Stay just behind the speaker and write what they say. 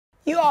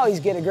You always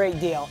get a great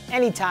deal,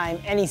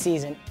 anytime, any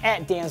season,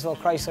 at Dansville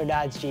Chrysler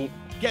Dodge Jeep.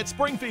 Get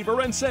spring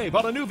fever and save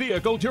on a new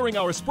vehicle during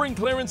our spring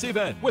clearance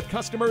event. With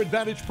customer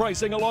advantage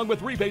pricing along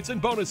with rebates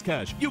and bonus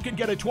cash, you can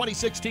get a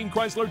 2016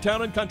 Chrysler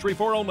Town & Country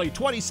for only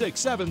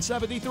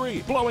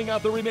 $26,773, blowing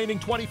out the remaining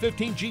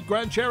 2015 Jeep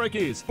Grand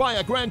Cherokees. Buy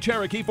a Grand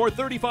Cherokee for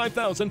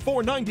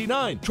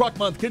 $35,499. Truck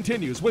month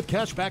continues with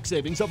cashback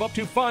savings of up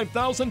to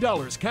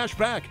 $5,000 cash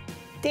back.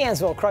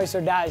 Dansville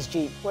Chrysler Dodge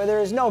Jeep, where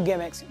there is no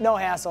gimmicks, no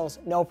hassles,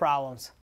 no problems.